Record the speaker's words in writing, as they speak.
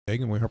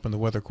and we're hoping the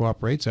weather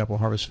cooperates. Apple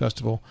Harvest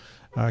Festival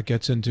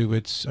gets into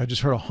its. I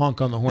just heard a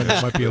honk on the horn.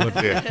 It might be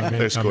Olivia.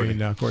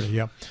 Courtney.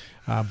 Yeah.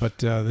 But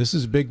this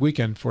is a big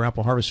weekend for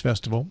Apple Harvest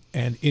Festival,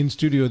 and in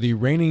studio, the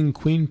reigning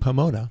Queen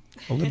Pomona,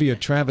 Olivia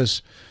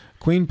Travis.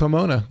 Queen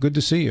Pomona, good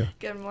to see you.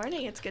 Good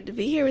morning. It's good to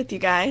be here with you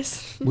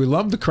guys. We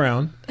love the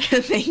crown.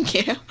 Thank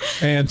you.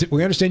 And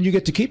we understand you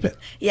get to keep it.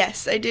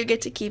 Yes, I do get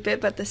to keep it,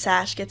 but the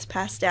sash gets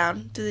passed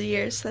down through the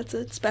years. That's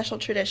a special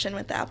tradition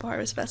with the Apple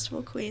Harvest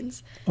Festival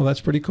Queens. Oh, that's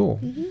pretty cool.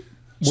 Mm-hmm.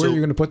 Where are you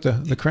going to put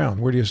the crown?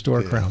 Where do you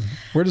store a crown?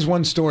 Where does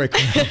one store a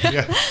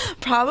crown?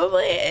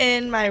 Probably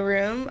in my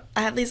room.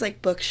 I have these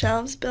like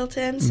bookshelves built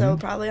in, so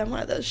probably on one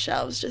of those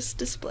shelves just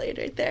displayed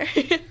right there.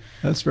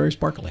 That's very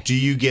sparkly. Do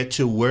you get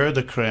to wear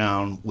the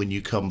crown when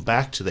you come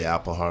back to the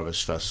Apple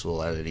Harvest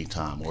Festival at any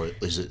time, or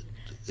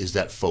is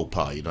that faux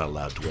pas? You're not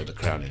allowed to wear the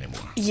crown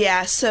anymore?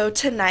 Yeah, so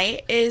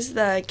tonight is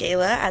the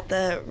gala at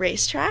the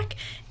racetrack,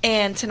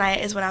 and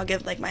tonight is when I'll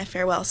give like my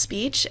farewell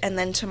speech, and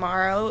then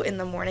tomorrow in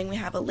the morning we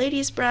have a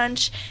ladies'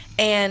 brunch,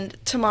 and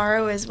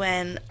tomorrow is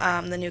when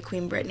the new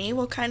Queen Brittany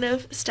will kind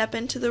of step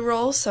into the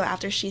role, so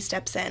after she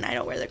steps in, I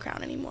don't wear the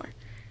crown anymore.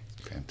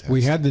 Fantastic.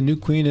 We had the new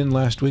queen in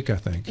last week, I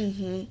think,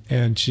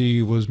 and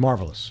she was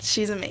marvelous.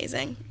 She's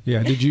amazing.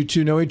 Yeah. Did you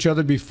two know each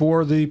other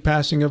before the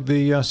passing of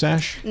the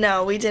sash?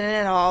 No, we didn't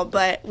at all,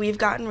 but we've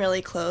gotten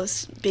really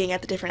close being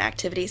at the different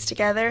activities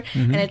together,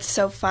 and it's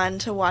so fun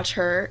to watch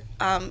her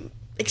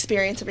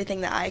experience everything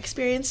that I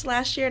experienced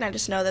last year, and I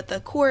just know that the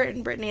court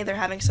and Brittany, they're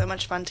having so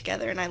much fun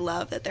together, and I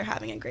love that they're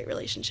having a great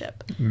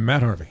relationship.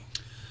 Matt Harvey.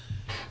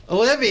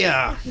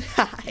 Olivia!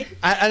 Hi.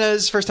 I know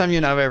this is the first time you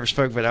and I have ever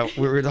spoke, but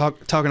we were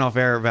talking off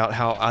air about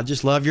how I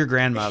just love your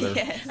grandmother.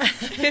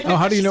 Yes. Oh,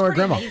 how do you know her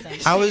grandma?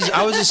 Amazing. I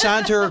was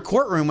assigned to her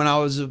courtroom when I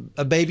was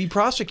a baby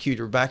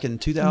prosecutor back in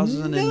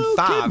 2005.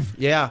 No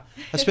yeah,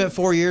 I spent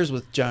 4 years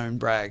with Joan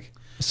Bragg.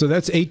 So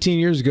that's 18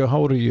 years ago. How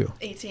old are you?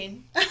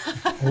 18.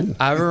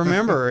 I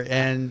remember,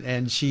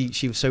 and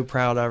she was so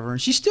proud of her,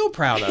 and she's still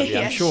proud of you,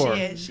 I'm Yes, sure.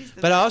 she is. She's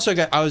the But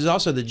best. I was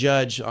also the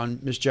judge on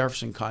Miss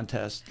Jefferson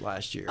contest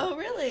last year. Oh,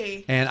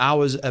 really? And I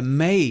was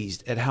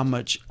amazed at how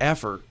much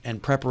effort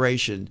and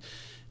preparation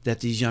that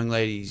these young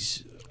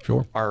ladies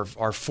are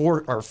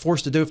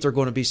forced to do if they're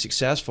going to be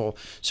successful.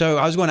 So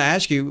I was going to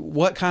ask you,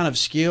 what kind of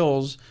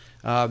skills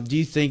do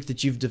you think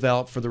that you've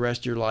developed for the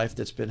rest of your life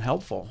that's been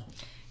helpful?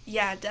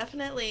 Yeah,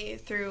 definitely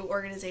through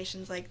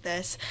organizations like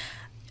this.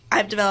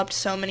 I've developed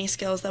so many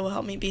skills that will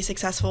help me be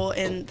successful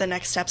in the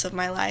next steps of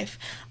my life.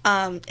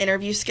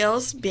 Interview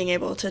skills, being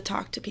able to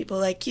talk to people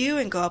like you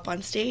and go up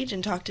on stage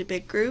and talk to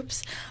big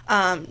groups.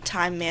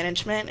 Time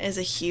management is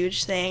a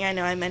huge thing. I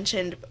know I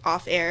mentioned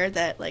off air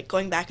that like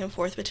going back and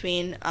forth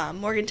between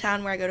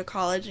Morgantown, where I go to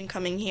college, and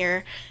coming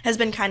here has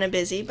been kind of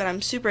busy, but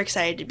I'm super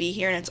excited to be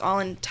here, and it's all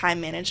in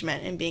time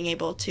management and being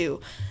able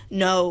to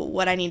know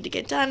what I need to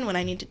get done, when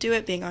I need to do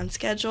it, being on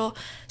schedule.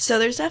 So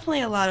there's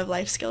definitely a lot of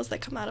life skills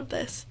that come out of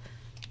this.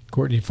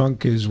 Courtney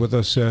Funk is with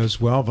us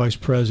as well, Vice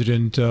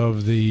President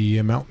of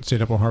the Mountain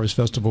State Apple Harvest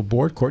Festival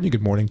Board. Courtney,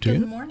 good morning to you.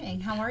 Good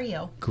morning. How are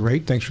you?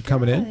 Great. Thanks for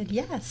coming in. Good.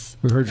 Yes.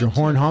 We heard your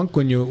horn honk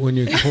when you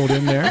pulled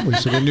in there.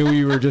 So we knew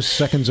you were just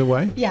seconds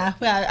away.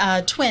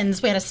 Yeah,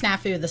 twins. We had a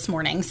snafu this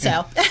morning,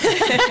 so.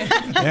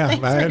 Yeah,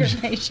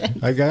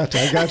 I got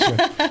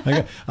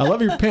you. I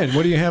love your pen.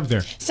 What do you have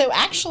there? So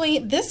actually,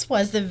 this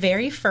was the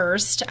very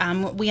first.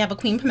 We have a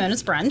Queen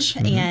Pomona's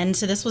brunch, and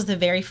so this was the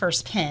very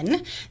first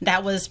pin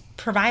that was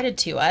provided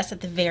to us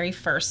at the very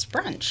first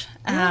brunch.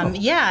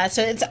 Yeah,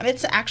 so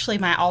it's actually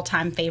my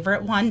all-time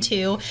favorite one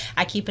too.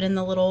 I keep it in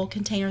the little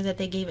container that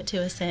they gave it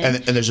to us in.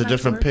 And there's a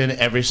different pin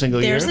every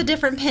single year? There's a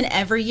different pin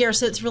every year,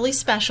 so it's really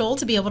special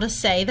to be able to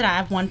say that I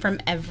have one from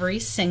every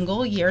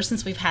single year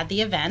since we've had the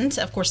event,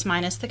 of course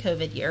minus the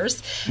COVID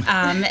years.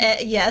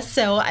 Yes,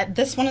 so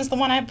this one is the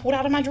one I pulled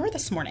out of my drawer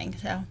this morning.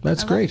 So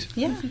that's great.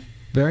 Yeah.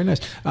 Very nice.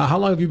 How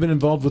long have you been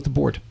involved with the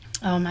board?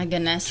 Oh my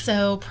goodness.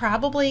 So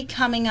probably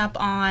coming up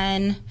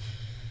on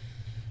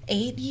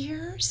 8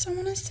 years, I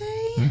want to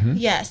say.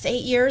 Yes,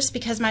 8 years,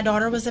 because my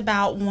daughter was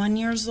about 1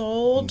 year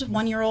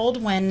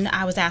old when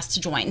I was asked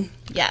to join.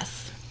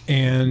 Yes.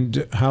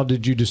 And how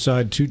did you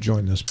decide to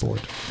join this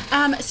board?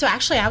 So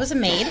actually, I was a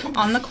maid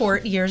on the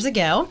court years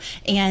ago,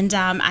 and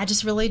I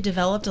just really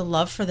developed a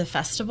love for the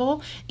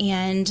festival,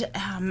 and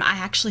I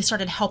actually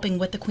started helping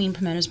with the Queen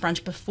Pomona's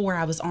Brunch before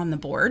I was on the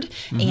board.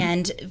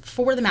 And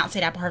for the Mountain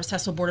State Apple Harvest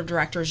Festival Board of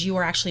Directors, you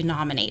were actually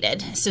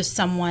nominated. So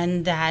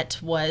someone that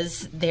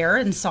was there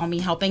and saw me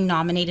helping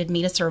nominated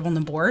me to serve on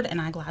the board,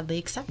 and I gladly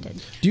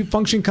accepted. Do you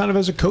function kind of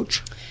as a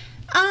coach?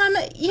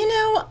 You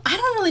know, I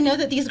don't really know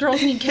that these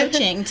girls need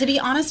coaching, to be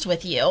honest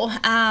with you.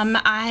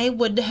 I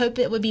would hope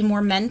it would be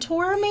more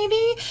mentor,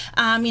 maybe,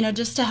 you know,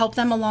 just to help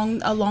them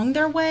along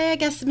their way, I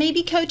guess,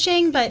 maybe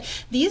coaching. But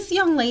these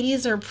young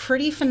ladies are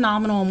pretty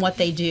phenomenal in what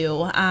they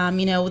do.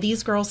 You know,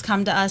 these girls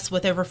come to us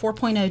with over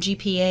 4.0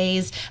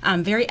 GPAs,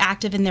 very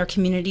active in their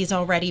communities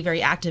already,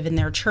 very active in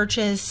their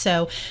churches.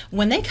 So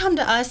when they come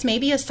to us,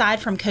 maybe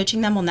aside from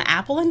coaching them on the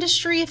Apple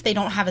industry, if they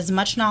don't have as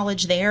much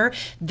knowledge there,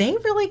 they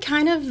really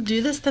kind of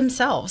do this themselves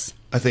themselves.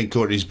 I think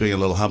Courtney's being a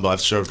little humble.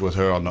 I've served with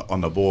her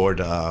on the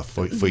board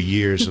for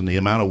years, and the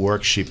amount of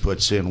work she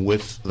puts in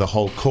with the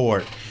whole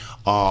court,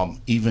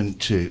 even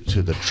to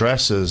the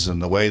dresses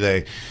and the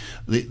way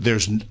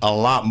there's a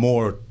lot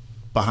more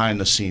behind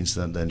the scenes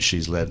than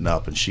she's letting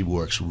up, and she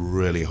works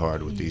really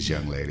hard with these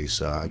young ladies.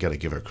 So I got to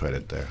give her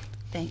credit there.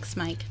 Thanks,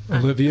 Mike.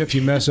 Olivia, if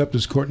you mess up,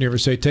 does Courtney ever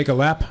say, take a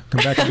lap,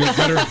 come back and do it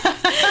better?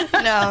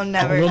 No,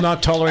 never. We'll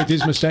not tolerate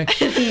these mistakes?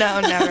 No,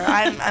 never.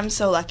 I'm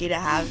so lucky to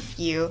have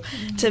you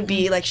to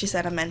be, like she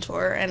said, a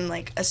mentor and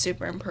like a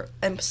super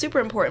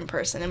important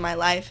person in my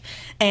life,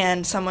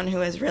 and someone who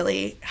has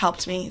really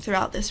helped me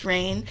throughout this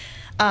reign,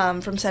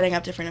 from setting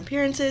up different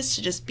appearances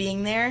to just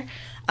being there.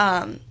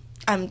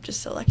 I'm just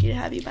so lucky to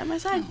have you by my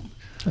side.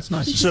 That's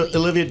nice. So,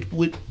 Olivia,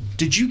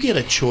 did you get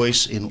a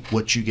choice in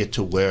what you get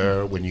to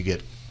wear when you're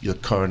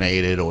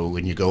coronated, or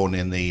when you're going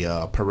in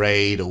the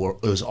parade, or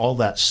is all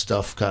that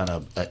stuff kind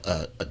of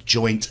a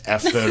joint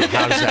effort? Or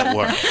how does that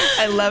work?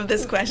 I love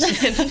this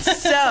question.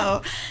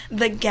 So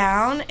the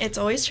gown, it's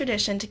always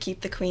tradition to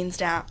keep the queen's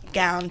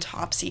gown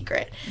top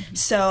secret.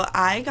 So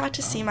I got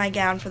to see my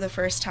gown for the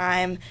first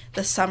time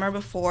the summer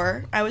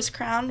before I was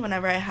crowned,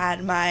 whenever I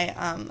had my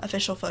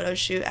official photo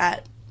shoot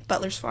at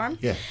Butler's Farm.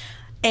 Yeah.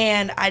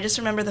 And I just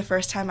remember the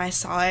first time I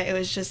saw it, it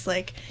was just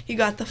like, you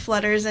got the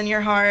flutters in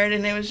your heart,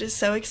 and it was just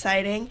so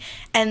exciting.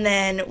 And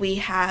then we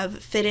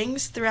have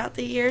fittings throughout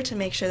the year to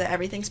make sure that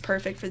everything's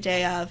perfect for the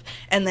day of.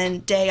 And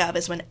then day of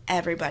is when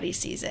everybody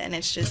sees it, and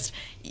it's just,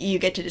 you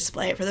get to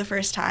display it for the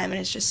first time,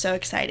 and it's just so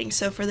exciting.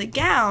 So for the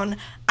gown,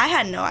 I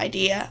had no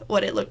idea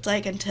what it looked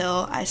like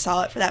until I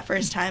saw it for that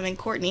first time, and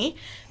Courtney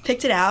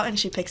picked it out, and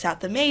she picks out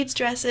the maids'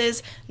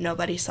 dresses.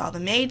 Nobody saw the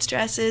maids'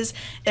 dresses.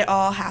 It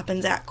all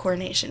happens at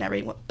coronation.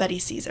 Everybody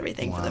sees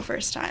everything for the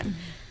first time.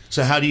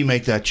 So how do you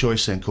make that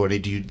choice then, Courtney?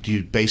 Do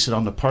you base it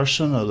on the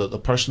person, or the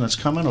person that's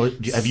coming, or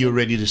have you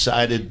already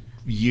decided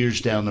years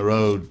down the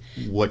road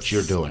what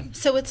you're doing?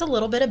 So it's a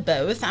little bit of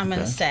both, I'm going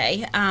to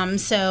say.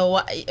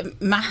 So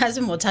my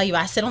husband will tell you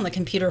I sit on the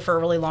computer for a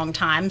really long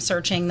time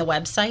searching the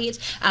website.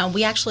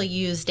 We actually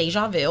use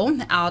Deja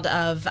Vu out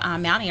of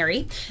Mount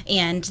Airy,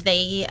 and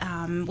they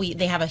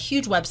have a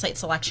huge website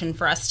selection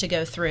for us to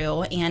go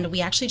through, and we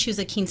actually choose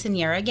a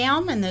quinceañera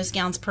gown, and those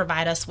gowns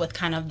provide us with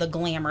kind of the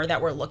glamour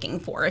that we're looking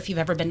for. If you've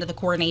ever been to the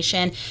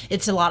coronation,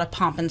 it's a lot of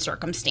pomp and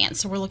circumstance,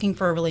 so we're looking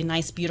for a really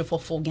nice, beautiful,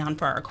 full gown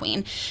for our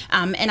queen.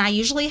 And I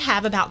usually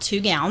have about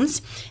 2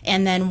 gowns,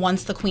 and then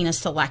once the queen is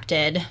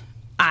selected,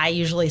 I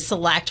usually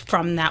select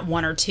from that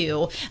 1 or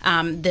 2.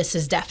 This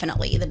is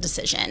definitely the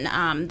decision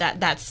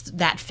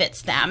that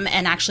fits them.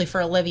 And actually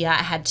for Olivia,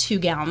 I had 2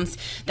 gowns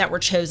that were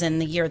chosen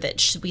the year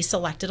that we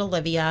selected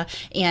Olivia,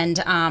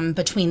 and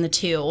between the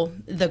 2,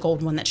 the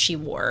gold one that she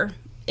wore,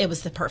 it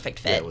was the perfect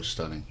fit. Yeah, it was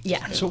stunning.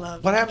 Yeah. So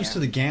what happens to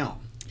the gown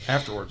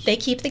afterwards? They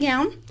keep the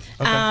gown.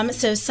 Okay.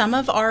 So some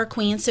of our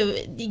queens, so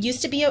it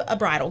used to be a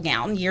bridal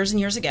gown years and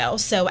years ago.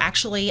 So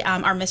actually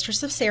our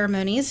mistress of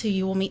ceremonies, who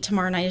you will meet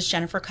tomorrow night, is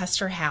Jennifer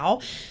Custer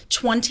Howe.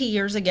 20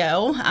 years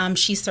ago,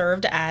 she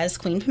served as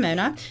Queen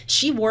Pomona.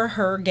 She wore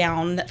her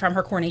gown from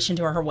her coronation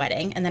to her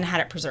wedding, and then had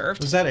it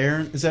preserved. Was that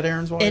Aaron? Is that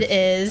Aaron's wife? It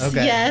is.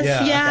 Okay.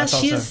 Yes. Yeah.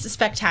 She's so.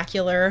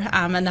 Spectacular.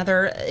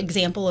 Another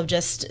example of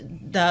just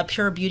the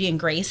pure beauty and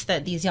grace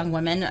that these young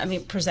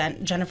women,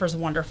 present. Jennifer's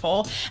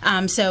wonderful.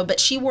 But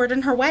she wore it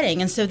in her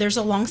wedding, and so there's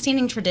a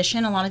long-standing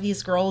tradition. A lot of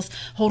these girls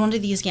hold on to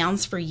these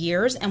gowns for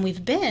years, and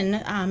we've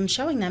been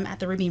showing them at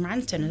the Ruby and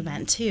Rhinestone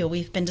event too.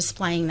 We've been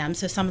displaying them,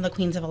 so some of the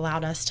queens have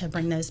allowed us to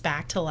bring those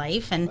back to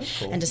life and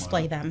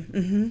display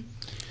them.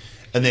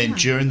 And then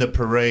during the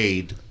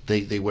parade,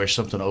 they wear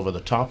something over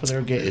the top of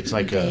their gown. It's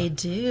like they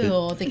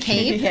do the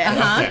cape.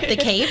 The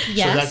cape.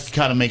 Yes. So that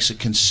kind of makes it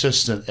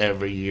consistent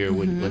every year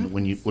when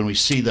we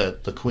see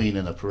the queen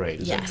in the parade.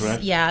 Is that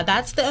correct? Yeah,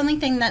 that's the only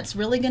thing that's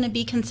really going to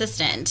be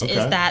consistent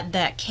is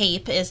that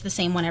cape is the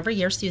same one every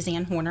year.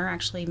 Suzanne Horner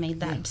actually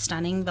made that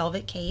stunning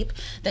velvet cape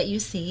that you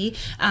see,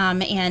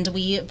 and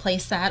we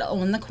place that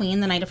on the queen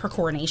the night of her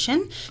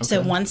coronation. Okay.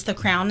 So once the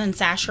crown and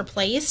sash are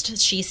placed,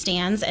 she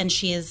stands, and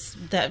she is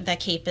the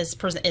cape is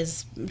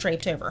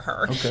draped over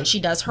her. Okay. She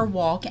does her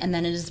walk, and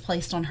then it is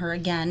placed on her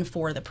again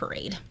for the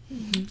parade.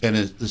 And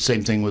it's the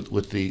same thing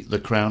with the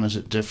crown. Is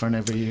it different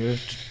every year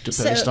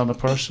based on the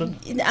person?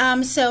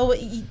 So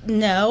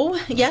no,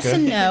 yes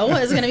and no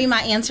is going to be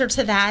my answer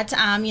to that.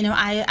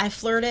 I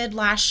flirted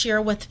last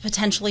year with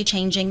potentially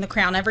changing the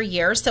crown every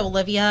year. So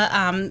Olivia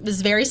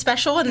is very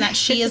special in that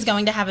she is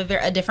going to have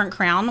a different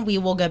crown. We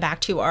will go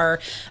back to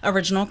our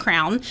original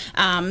crown.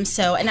 And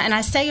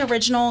I say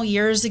original,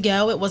 years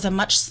ago it was a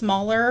much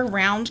smaller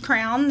round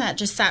crown that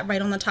just sat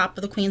right on on the top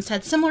of the queen's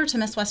head, similar to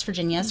Miss West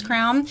Virginia's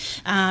crown.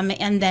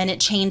 And then it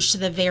changed to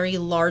the very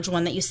large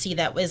one that you see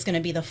that is going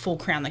to be the full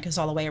crown that goes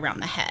all the way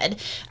around the head.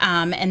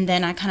 And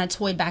then I kind of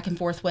toyed back and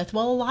forth with,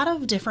 well, a lot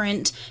of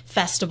different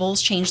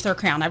festivals change their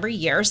crown every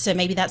year, so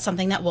maybe that's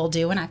something that we'll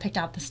do. And I picked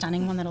out the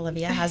stunning one that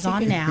Olivia has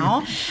on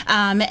now.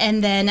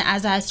 And then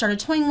as I started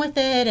toying with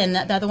it and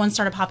the other ones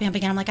started popping up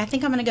again, I'm like, I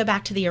think I'm going to go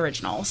back to the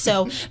original.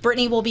 So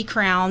Brittany will be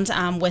crowned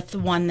with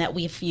one that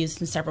we've used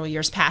in several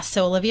years past.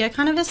 So Olivia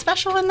kind of is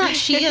special in that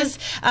she has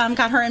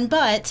got her in.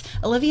 But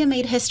Olivia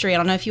made history. I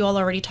don't know if you all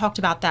already talked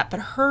about that, but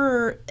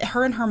her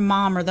and her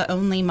mom are the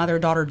only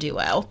mother-daughter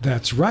duo.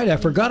 That's right. I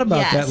forgot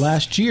about that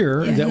last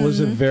year. That was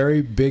a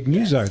very big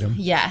news item.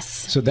 Yes.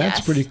 So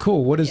that's pretty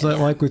cool. What is that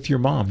like with your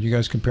mom? You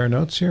guys compare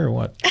notes here or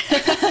what?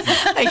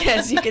 I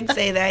guess you could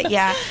say that.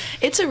 Yeah,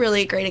 it's a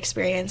really great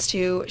experience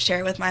to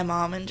share with my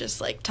mom and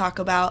just like talk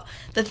about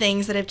the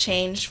things that have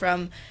changed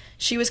from,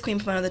 she was Queen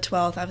Pomona the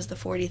 12th, I was the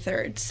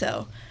 43rd,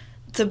 so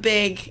it's a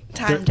big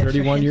time difference.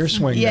 31-year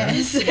swing.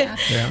 Yes.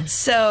 Yeah.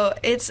 So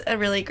it's a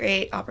really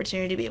great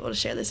opportunity to be able to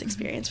share this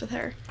experience with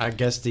her. I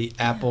guess the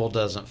apple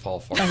doesn't fall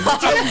far. Yes.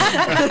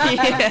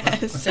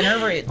 In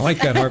her roots. I like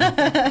that, Harvey.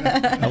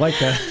 I like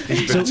that.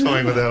 He's been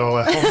toying with that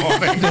all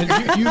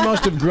morning. You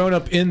must have grown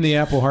up in the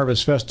Apple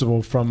Harvest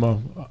Festival from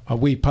a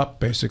wee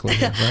pup, basically,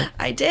 right?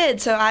 I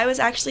did. So I was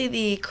actually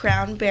the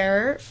crown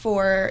bearer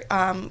for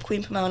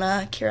Queen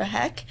Pomona, Kira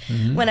Heck,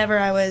 whenever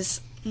I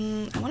was,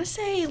 I want to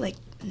say like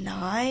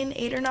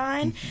 8 or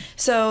 9.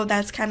 So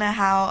that's kind of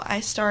how I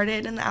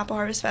started in the Apple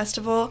Harvest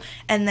Festival.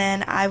 And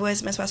then I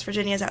was Miss West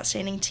Virginia's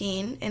Outstanding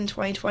Teen in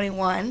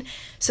 2021.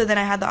 So then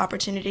I had the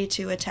opportunity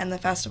to attend the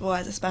festival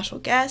as a special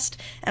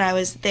guest, and I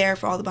was there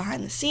for all the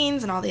behind the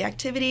scenes and all the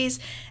activities.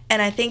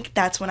 And I think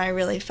that's when I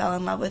really fell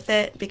in love with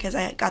it, because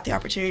I got the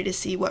opportunity to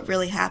see what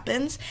really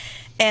happens.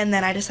 And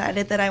then I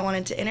decided that I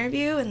wanted to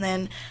interview, and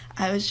then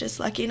I was just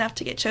lucky enough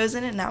to get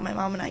chosen, and now my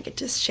mom and I get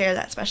to share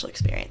that special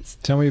experience.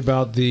 Tell me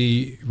about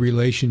the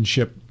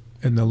relationship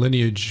and the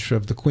lineage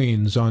of the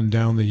queens on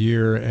down the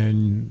year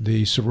and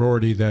the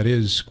sorority that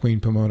is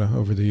Queen Pomona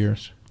over the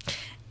years.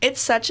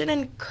 It's such an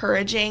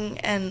encouraging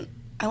and,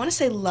 I want to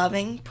say,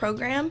 loving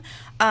program.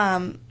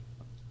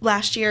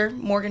 Last year,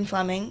 Morgan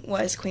Fleming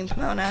was Queen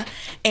Pomona,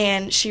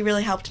 and she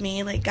really helped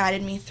me, like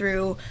guided me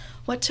through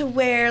what to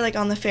wear, like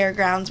on the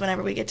fairgrounds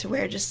whenever we get to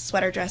wear just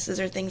sweater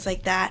dresses or things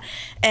like that.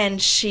 And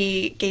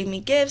she gave me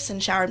gifts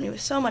and showered me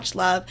with so much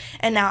love,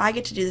 and now I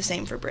get to do the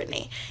same for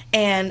Brittany.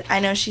 And I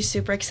know she's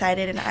super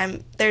excited,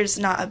 and there's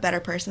not a better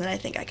person that I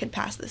think I could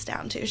pass this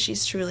down to.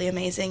 She's truly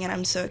amazing, and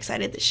I'm so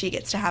excited that she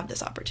gets to have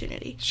this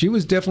opportunity. She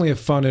was definitely a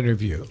fun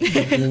interview.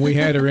 When we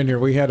had her in here,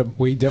 we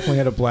definitely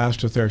had a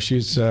blast with her. She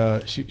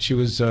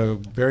was a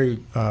very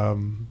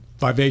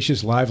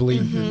vivacious, lively,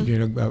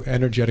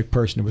 energetic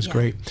person. It was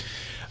great.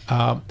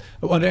 I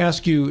want to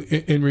ask you,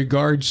 in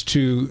regards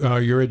to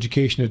your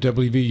education at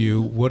WVU,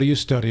 what are you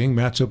studying?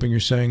 Matt's hoping you're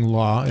saying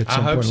law at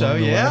some point. I hope so,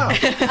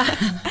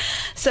 yeah.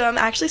 So I'm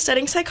actually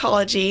studying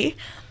psychology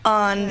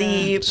on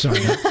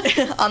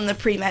the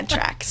pre-med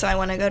track. So I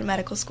want to go to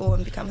medical school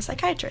and become a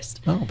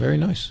psychiatrist. Oh, very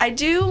nice. I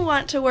do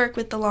want to work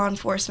with the law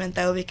enforcement,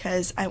 though,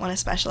 because I want to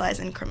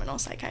specialize in criminal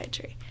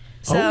psychiatry.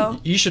 So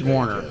you should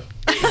warn her.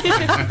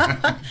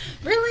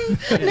 Really?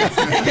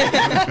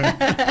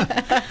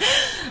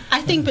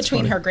 I think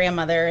between her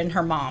grandmother and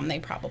her mom, they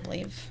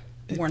probably have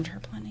warned her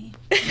plenty.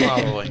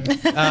 Probably.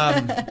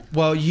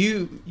 Well,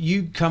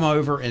 you come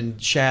over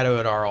and shadow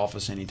at our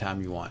office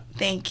anytime you want.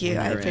 Thank you.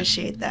 I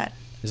appreciate that.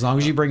 As long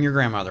as you bring your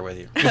grandmother with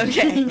you.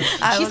 Okay.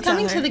 She's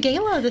coming to the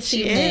gala this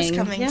evening. She is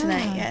coming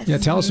tonight, yes. Yeah,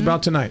 tell us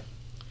about tonight.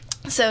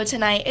 So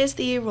tonight is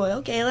the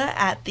Royal Gala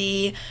at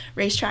the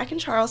racetrack in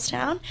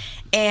Charlestown,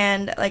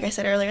 and like I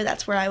said earlier,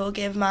 that's where I will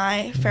give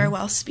my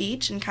farewell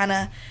speech and kind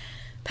of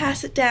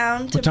pass it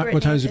down to Brittany.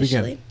 What time does it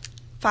officially. begin?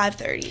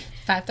 5:30.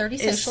 5:30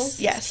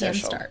 socials. Yes,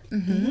 social. Start.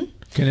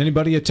 Can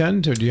anybody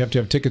attend, or do you have to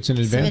have tickets in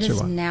advance? So it or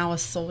is what? Now a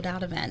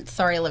sold-out event.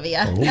 Sorry,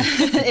 Olivia. Oh.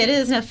 It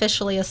is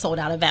officially a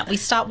sold-out event. We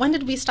stopped. When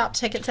did we stop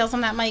ticket sales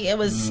on that, Mike? It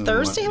was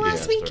Thursday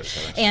last week,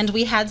 and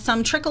we had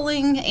some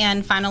trickling,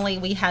 and finally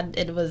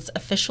it was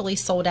officially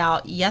sold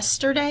out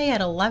yesterday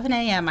at 11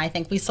 a.m. I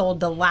think we sold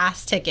the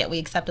last ticket. We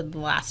accepted the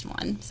last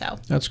one. So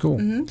that's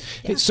cool.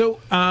 Yeah. So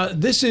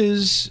this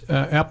is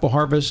Apple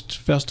Harvest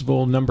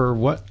Festival number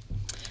what?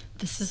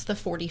 This is the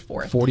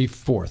 44th.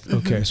 44th.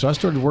 Okay, so I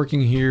started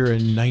working here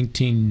in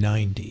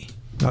 1990.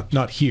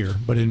 Not here,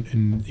 but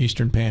in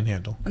Eastern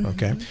Panhandle.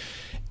 Okay,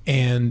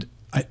 and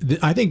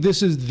I think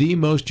this is the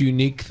most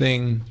unique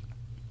thing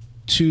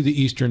to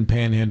the Eastern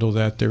Panhandle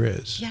that there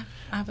is. Yeah,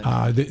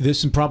 I would.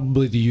 This is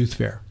probably the youth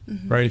fair,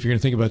 right? If you're going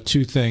to think about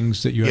two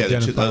things that you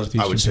identify with the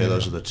Eastern I would say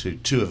Panhandle. those are the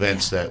two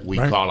events that we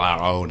call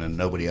our own, and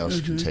nobody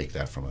else can take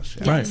that from us.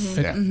 Right.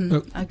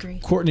 Agree.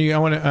 Courtney, I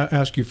want to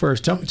ask you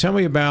first. Tell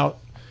me about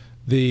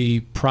the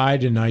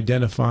pride in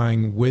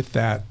identifying with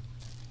that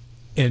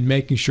and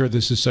making sure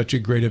this is such a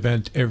great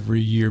event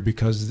every year,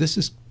 because this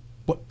is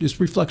what just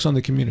reflects on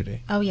the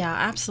community. Oh yeah,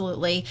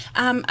 absolutely.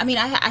 I mean,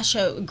 I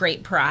show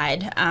great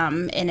pride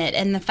in it,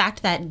 and the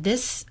fact that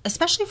this,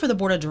 especially for the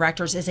board of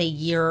directors, is a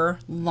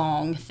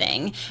year-long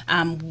thing.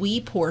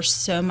 We pour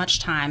so much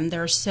time.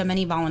 There are so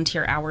many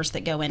volunteer hours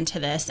that go into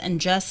this,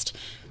 and just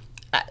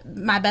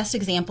my best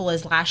example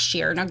is last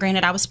year. Now,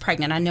 granted, I was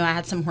pregnant. I knew I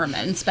had some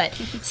hormones, but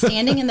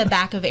standing in the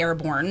back of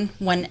Airborne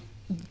when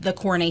the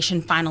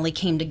coronation finally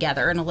came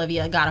together and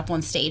Olivia got up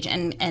on stage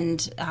and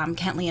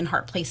Kentley and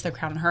Hart placed their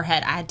crown on her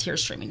head, I had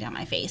tears streaming down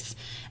my face.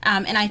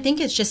 And I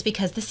think it's just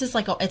because this is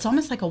it's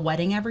almost like a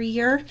wedding every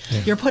year.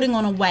 Yeah. You're putting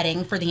on a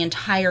wedding for the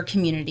entire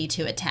community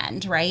to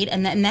attend, right?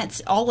 And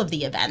that's all of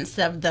the events,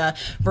 of the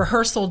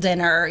rehearsal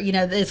dinner,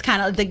 it's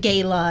kind of the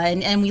gala,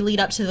 and we lead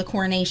up to the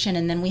coronation,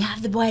 and then we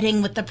have the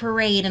wedding with the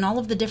parade and all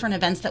of the different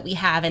events that we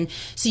have. And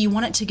so you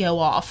want it to go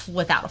off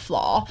without a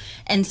flaw.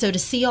 And so to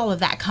see all of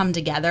that come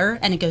together,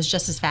 and it goes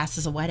just as fast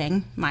as a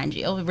wedding, mind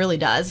you, it really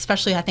does,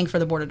 especially I think for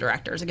the board of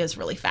directors, it goes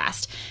really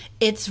fast.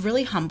 It's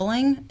really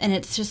humbling, and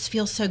it just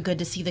feels so good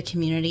to see the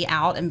community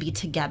out and be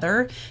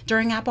together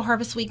during Apple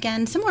Harvest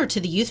Weekend. Similar to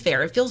the youth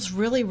fair, it feels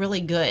really, really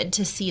good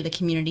to see the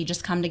community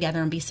just come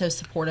together and be so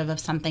supportive of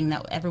something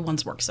that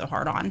everyone's worked so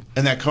hard on.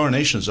 And that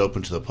coronation is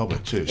open to the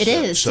public too. It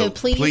is, so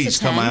please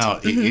come attend.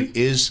 out. It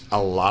is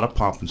a lot of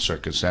pomp and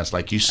circumstance,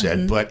 like you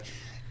said, but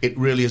it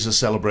really is a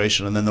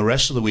celebration. And then the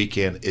rest of the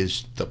weekend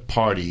is the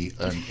party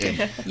and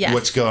yes.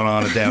 what's going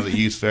on down at the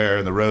youth fair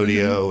and the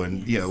rodeo.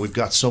 And, we've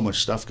got so much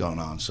stuff going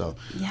on. So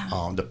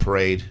the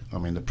parade,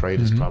 the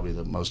parade is probably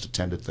the most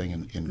attended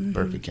thing in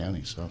Berkeley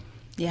County. So.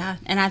 Yeah,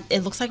 and it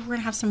looks like we're going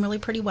to have some really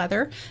pretty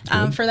weather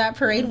for that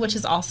parade, which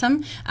is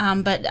awesome.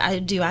 But I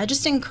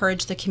just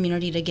encourage the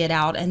community to get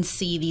out and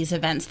see these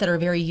events that are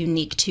very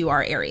unique to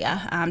our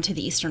area, to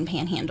the Eastern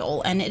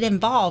Panhandle. And it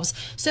involves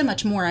so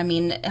much more. I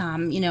mean,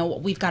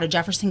 we've got a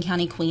Jefferson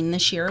County Queen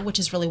this year, which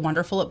is really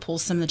wonderful. It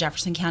pulls some of the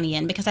Jefferson County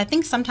in, because I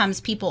think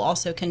sometimes people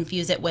also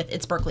confuse it with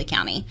it's Berkeley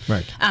County.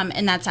 Right.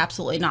 And that's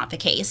absolutely not the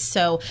case.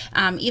 So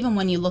even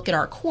when you look at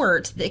our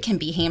court, it can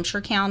be Hampshire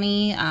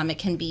County, it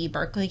can be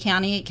Berkeley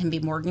County, it can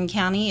be Morgan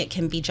County, it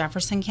can be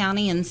Jefferson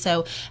County. And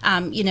so,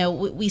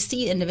 we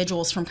see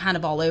individuals from kind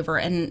of all over.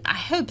 And I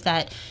hope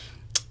that,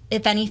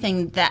 if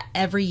anything, that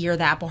every year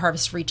the Apple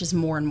Harvest reaches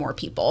more and more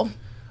people.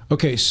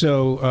 Okay,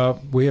 so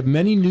we have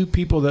many new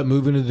people that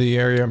move into the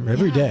area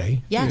every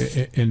day. Yes.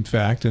 In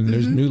fact, and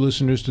there's new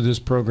listeners to this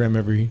program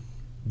every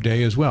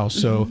day as well.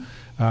 So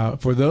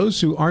for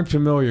those who aren't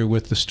familiar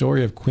with the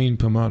story of Queen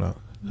Pomona,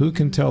 who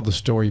can tell the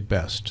story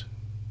best?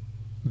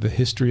 The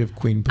history of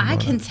Queen Pomona. I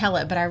can tell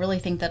it, but I really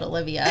think that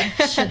Olivia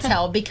should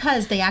tell,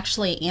 because they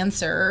actually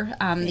answer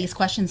these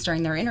questions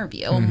during their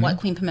interview and what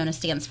Queen Pomona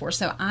stands for.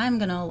 So I'm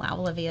going to allow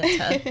Olivia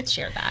to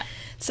share that.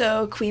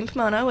 So Queen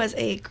Pomona was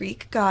a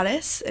Greek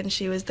goddess, and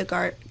she was the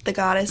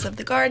goddess of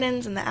the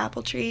gardens and the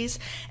apple trees,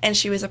 and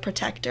she was a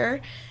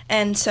protector.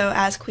 And so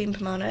as Queen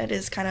Pomona, it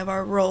is kind of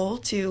our role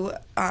to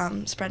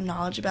spread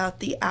knowledge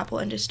about the apple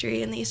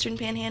industry in the Eastern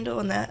Panhandle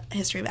and the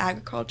history of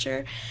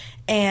agriculture,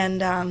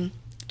 and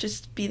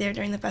just be there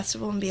during the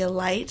festival and be a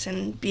light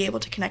and be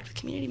able to connect with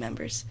community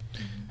members.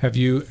 Have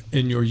you,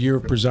 in your year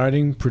of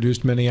presiding,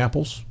 produced many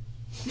apples?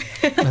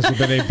 Has it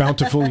been a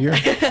bountiful year?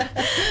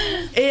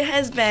 It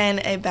has been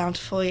a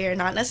bountiful year,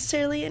 not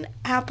necessarily in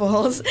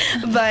apples,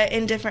 but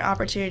in different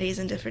opportunities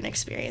and different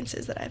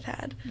experiences that I've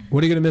had.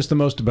 What are you going to miss the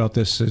most about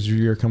this as your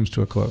year comes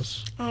to a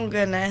close? Oh,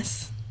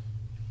 goodness.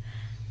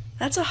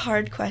 That's a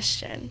hard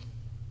question.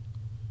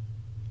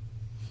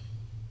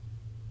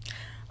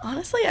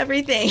 Honestly,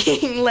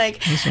 everything.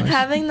 Like,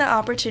 having the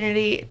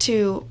opportunity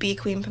to be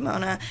Queen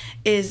Pomona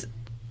is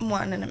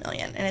 1 in a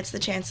million, and it's the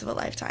chance of a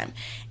lifetime.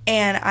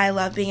 And I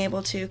love being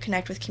able to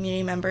connect with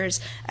community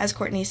members. As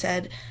Courtney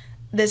said,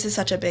 this is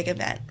such a big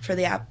event for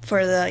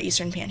the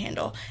Eastern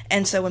Panhandle.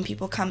 And so when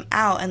people come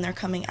out and they're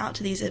coming out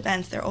to these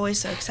events, they're always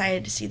so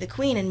excited to see the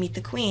Queen and meet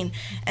the Queen.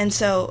 And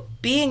so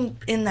being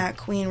in that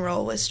Queen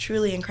role was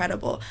truly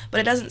incredible. But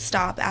it doesn't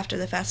stop after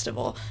the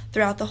festival.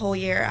 Throughout the whole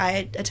year,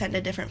 I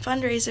attended different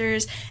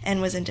fundraisers and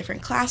was in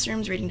different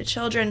classrooms reading to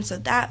children. So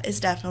that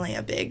is definitely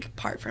a big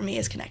part for me,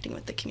 is connecting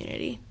with the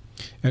community.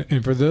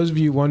 And for those of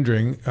you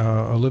wondering,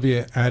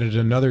 Olivia added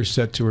another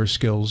set to her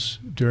skills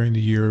during the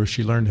year.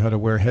 She learned how to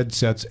wear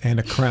headsets and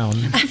a crown.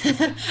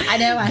 I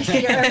know. I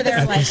see her over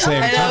there like, I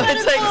know,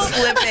 it's like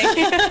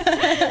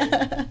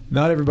slipping.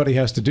 Not everybody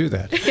has to do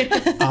that.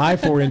 I,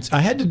 for instance,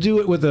 I had to do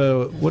it with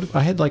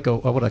I had like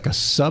a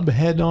sub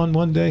head on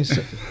one day.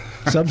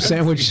 Sub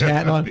sandwich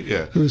hat on.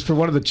 Yeah. It was for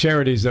one of the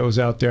charities that was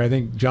out there. I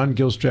think John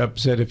Gilstrap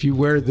said, if you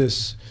wear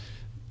this,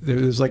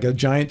 there's like a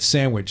giant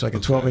sandwich, like a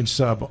 12-inch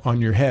sub on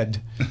your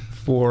head.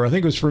 I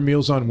think it was for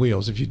Meals on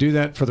Wheels. If you do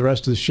that for the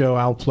rest of the show,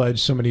 I'll pledge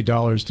so many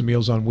dollars to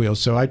Meals on Wheels.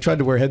 So I tried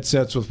to wear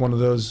headsets with one of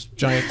those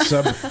giant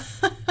sub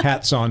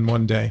hats on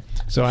one day.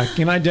 So I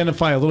can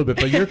identify a little bit,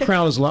 but your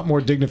crown is a lot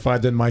more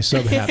dignified than my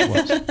sub hat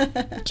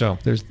was. So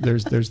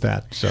there's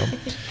that. So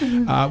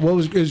well,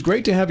 it was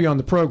great to have you on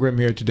the program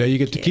here today. You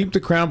get to keep the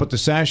crown, but the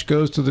sash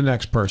goes to the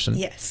next person.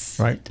 Yes.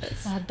 Right?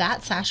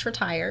 that sash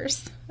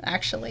retires,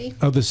 actually.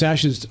 Oh, the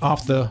sash is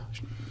off the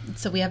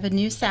So we have a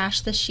new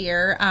sash this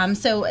year.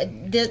 So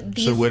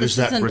where does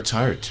that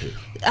retire to?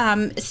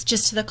 It's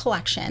just to the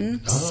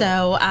collection.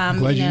 So I'm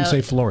glad you didn't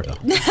say Florida.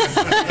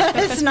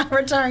 It's not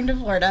retiring to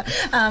Florida.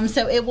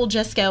 So it will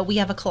just go. We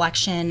have a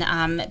collection.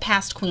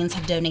 Past queens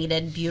have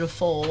donated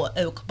beautiful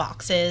oak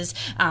boxes,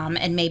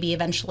 and maybe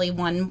eventually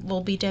one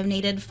will be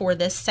donated for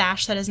this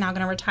sash that is now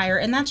going to retire.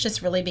 And that's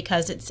just really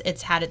because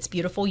it's had its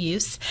beautiful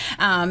use,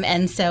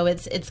 and so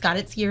it's got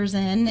its years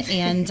in,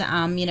 and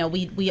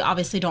we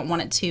obviously don't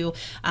want it to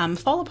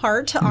fall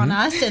apart on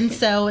us, and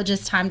so it's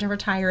just time to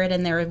retire it.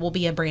 And there will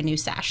be a brand new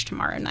sash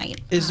tomorrow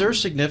night. Is there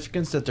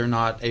significance that they're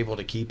not able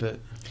to keep it?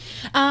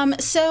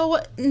 So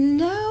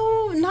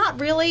no, not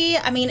really.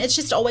 I mean, it's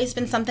just always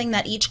been something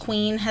that each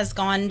queen has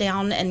gone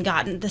down and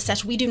gotten the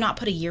sash. We do not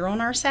put a year on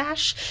our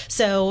sash,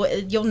 so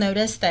you'll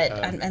notice that,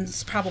 and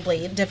it's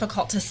probably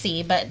difficult to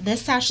see, but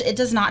this sash, it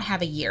does not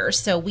have a year.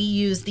 So we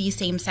use the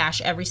same sash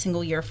every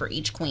single year for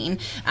each queen.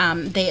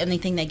 The only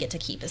thing they get to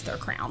keep is their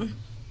crown.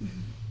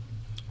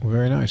 Well,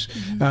 very nice.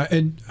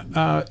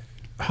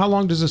 How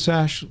long does a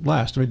sash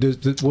last? I mean,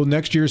 will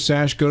next year's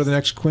sash go to the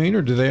next queen,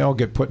 or do they all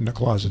get put in a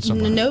closet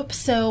somewhere? Nope.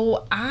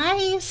 So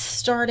I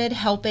started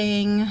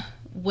helping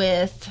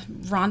with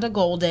Rhonda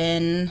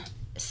Golden.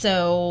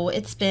 So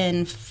it's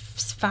been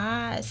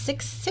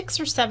 6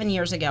 or 7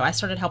 years ago. I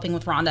started helping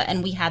with Rhonda,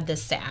 and we had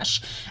this sash.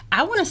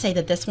 I want to say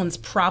that this one's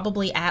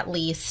probably at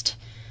least.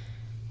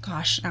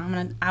 Gosh,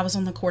 I was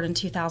on the court in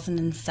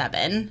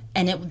 2007,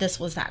 and this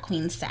was that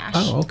queen's sash.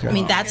 Oh, okay. I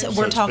mean,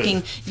 we're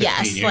talking,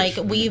 yes, like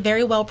we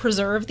very well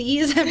preserve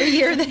these every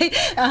year.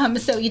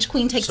 So each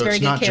queen takes very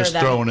good care of them. So it's not just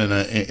thrown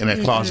in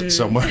a closet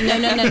somewhere.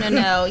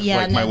 No. Yeah,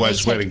 like my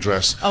wife's wedding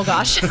dress. Oh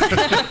gosh.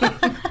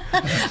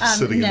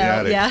 Sitting in the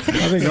attic. Yeah.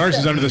 I think ours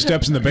is under the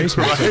steps in the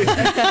basement.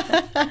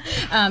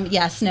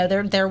 Yes, no,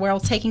 they're well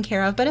taken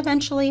care of, but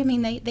eventually, I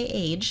mean, they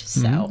age.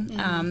 So,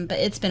 but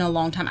it's been a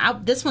long time.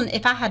 This one,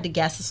 if I had to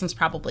guess, this one's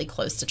probably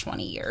close to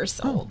 20 years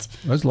old.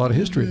 There's a lot of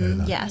history there,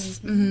 then. Yes.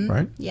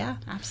 Right? Yeah,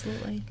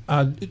 absolutely.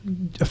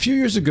 A few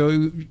years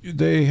ago,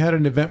 they had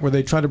an event where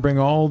they tried to bring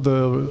all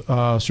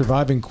the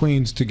surviving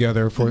queens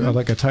together for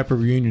like a type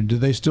of reunion. Do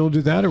they still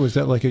do that, or was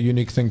that like a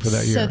unique thing for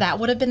that year? So that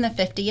would have been the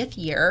 50th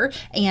year,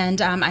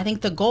 and I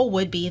think the goal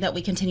would be that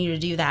we continue to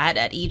do that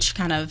at each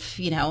kind of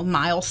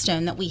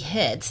milestone that we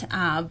hit.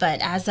 But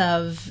as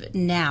of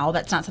now,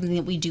 that's not something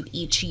that we do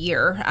each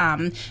year.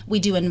 We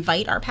do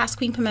invite our past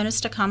Queen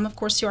Pomonas to come, of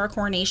course, to our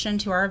coronation,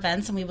 to our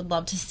events, and we would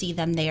love to see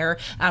them there.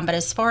 But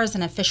as far as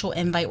an official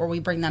invite where we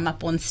bring them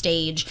up on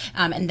stage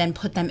and then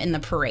put them in the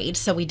parade,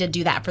 so we did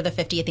do that for the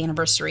 50th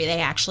anniversary. They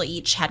actually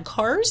each had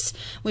cars.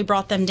 We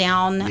brought them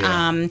down.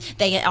 Yeah.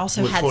 They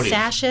also had 40th.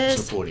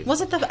 Sashes. So 40th.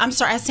 Was it the? I'm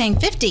sorry, I was saying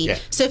 50. Yeah.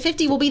 So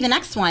 50 will be the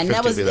next one.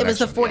 It was the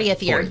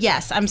 40th year. 40th.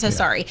 Yes, I'm so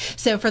sorry.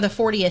 So for the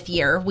 40th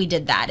year, we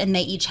did that, and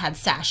they each had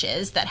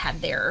sashes that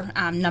had their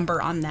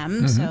number on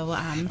them. So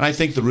and I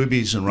think the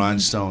Rubies and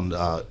Rhinestone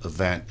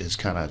event is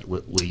kind of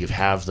where you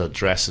have the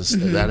dresses.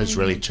 That has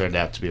really turned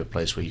out to be a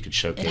place where you can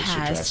showcase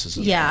your dresses.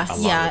 It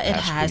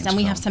has. And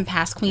we have some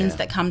past queens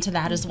that come to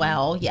that as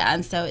well. Yeah,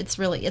 and so it's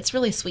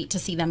really sweet to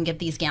see them get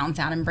these gowns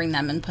out and bring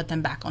them and put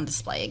them back on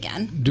display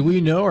again. Do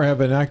we know or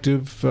have an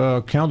active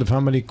count of how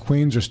many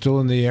queens are still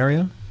in the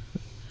area?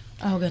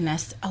 Oh,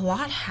 goodness. A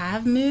lot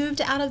have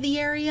moved out of the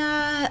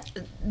area.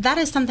 That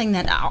is something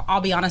that I'll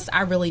be honest,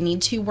 I really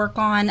need to work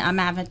on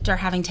after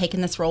having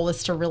taken this role,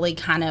 is to really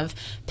kind of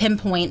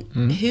pinpoint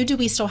who do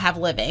we still have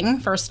living,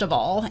 first of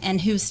all,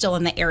 and who's still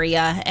in the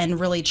area, and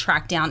really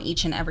track down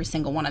each and every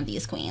single one of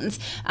these queens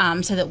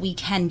so that we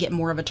can get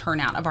more of a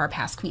turnout of our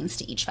past queens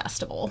to each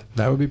festival.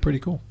 That would be pretty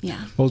cool.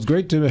 Yeah. Well, it's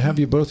great to have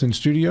you both in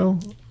studio.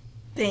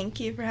 Thank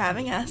you for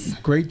having us.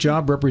 Great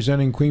job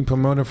representing Queen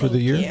Pomona for the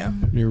year.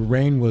 Thank you. Your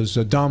reign was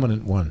a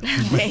dominant one.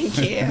 Thank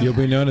you. You'll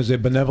be known as a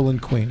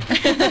benevolent queen.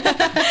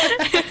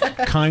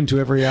 Kind to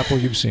every apple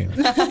you've seen.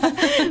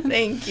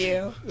 Thank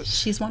you.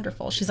 She's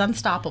wonderful. She's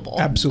unstoppable.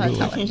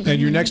 Absolutely.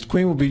 And your next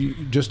queen will be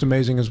just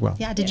amazing as well.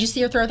 Yeah. Did you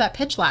see her throw that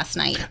pitch last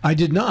night? I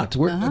did not.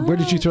 Where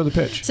did she throw the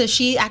pitch? So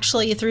she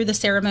actually threw the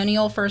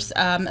ceremonial first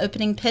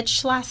opening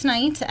pitch last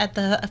night at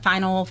the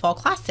final Fall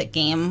Classic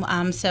game.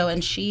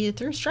 And she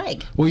threw a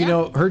strike.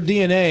 Well, her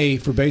DNA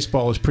for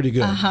baseball is pretty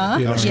good. I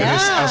was going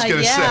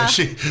to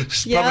say,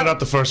 she's probably not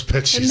the first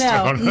pitch she's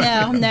thrown.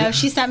 No.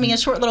 She sent me a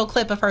short little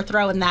clip of her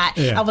throwing that.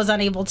 Yeah. I was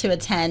unable to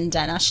attend,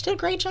 and she did a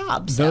great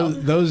job. So.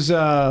 Those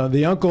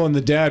the uncle and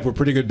the dad were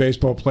pretty good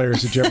baseball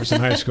players at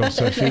Jefferson High School.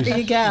 So there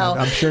you go.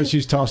 I'm sure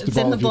she's tossed the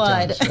ball in the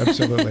blood. Times.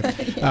 Absolutely.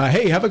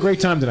 Hey, have a great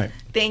time tonight.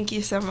 Thank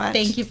you so much.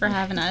 Thank you for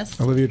having us.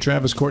 Olivia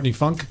Travis, Courtney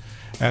Funk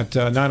at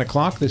 9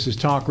 o'clock. This is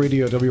Talk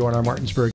Radio WNR Martinsburg.